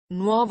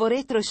Nuovo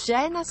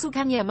retroscena su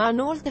Can Yaman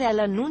Oltre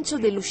all'annuncio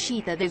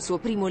dell'uscita del suo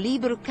primo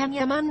libro Can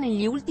Yaman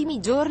negli ultimi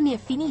giorni è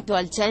finito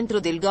al centro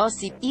del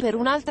gossip per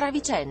un'altra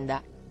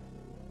vicenda.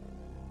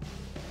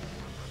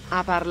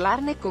 A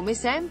parlarne come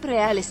sempre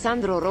è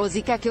Alessandro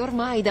Rosica, che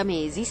ormai da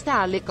mesi sta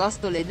alle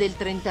costole del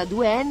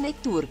 32enne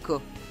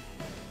turco.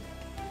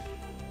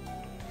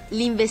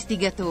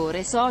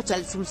 L'investigatore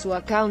social sul suo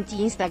account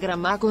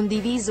Instagram ha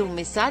condiviso un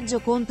messaggio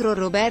contro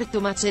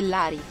Roberto,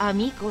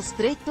 amico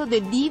stretto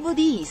del divo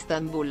di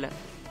Istanbul.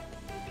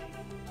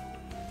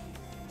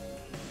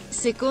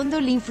 Secondo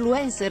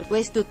l'influencer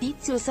questo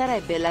tizio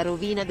sarebbe la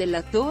rovina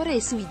dell'attore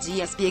e su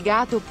IG ha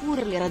spiegato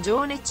pure le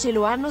ragioni ce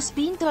lo hanno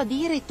spinto a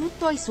dire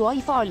tutto ai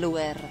suoi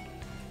follower.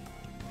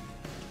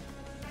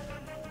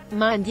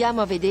 Ma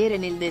andiamo a vedere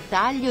nel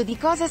dettaglio di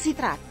cosa si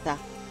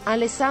tratta.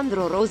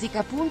 Alessandro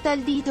Rosica punta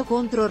il dito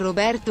contro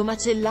Roberto,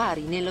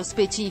 nello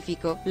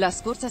specifico, la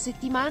scorsa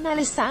settimana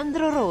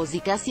Alessandro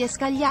Rosica si è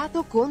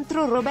scagliato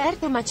contro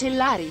Roberto.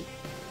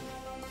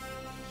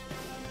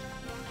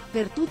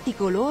 Per tutti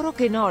coloro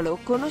che non lo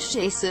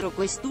conoscessero,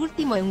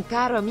 quest'ultimo è un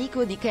caro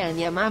amico di Can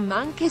Yaman, ma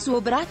anche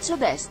suo braccio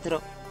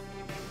destro.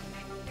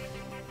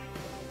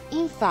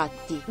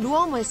 Infatti,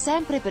 l'uomo è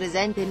sempre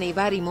presente nei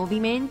vari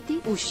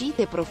movimenti,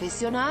 uscite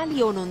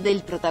professionali o non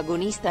del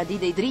protagonista di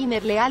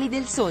Daydreamer, le ali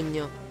del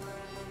sogno.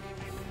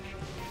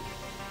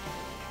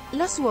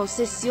 La sua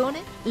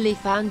ossessione? Le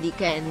fan di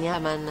Can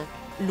Yaman.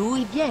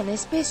 Lui viene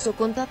spesso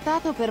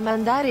contattato per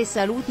mandare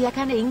saluti a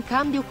Can e in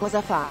cambio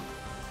cosa fa?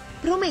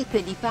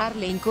 Promette di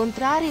farle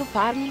incontrare o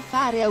fargli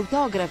fare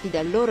autografi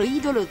dal loro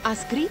idolo, ha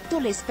scritto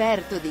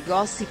l'esperto di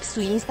gossip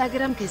su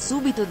Instagram, che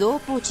subito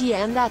dopo ci è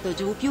andato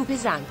giù più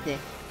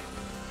pesante.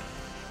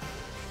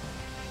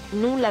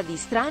 Nulla di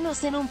strano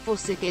se non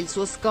fosse che il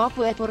suo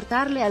scopo è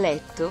portarle a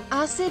letto, ha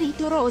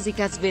asserito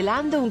Rosica,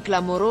 svelando un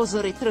clamoroso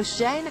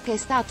retroscena che è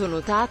stato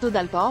notato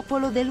dal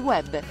popolo del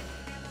web.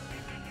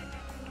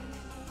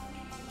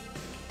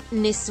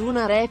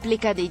 Nessuna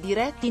replica dei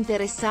diretti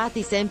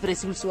interessati. Sempre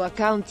sul suo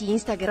account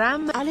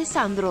Instagram,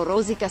 Alessandro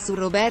Rosica su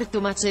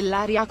Roberto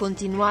ha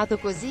continuato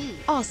così: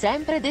 ho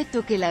sempre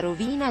detto che la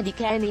rovina di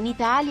Can in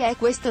Italia è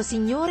questo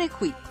signore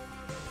qui.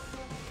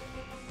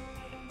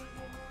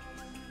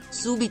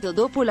 Subito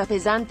dopo la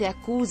pesante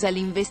accusa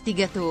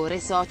l'investigatore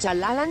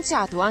social ha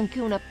lanciato anche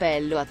un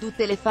appello a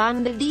tutte le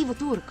fan del divo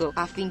turco,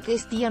 affinché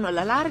stiano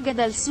alla larga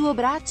dal suo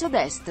braccio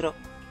destro.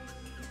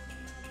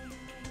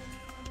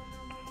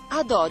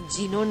 Ad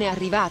oggi non è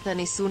arrivata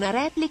nessuna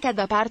replica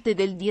da parte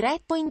del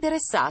diretto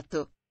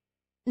interessato.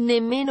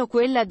 Nemmeno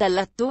quella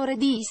dall'attore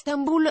di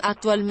Istanbul,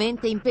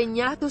 attualmente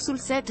impegnato sul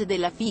set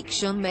della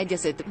fiction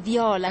Mediaset,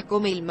 Viola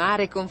come il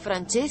mare con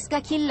Francesca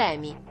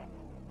Chiellemi.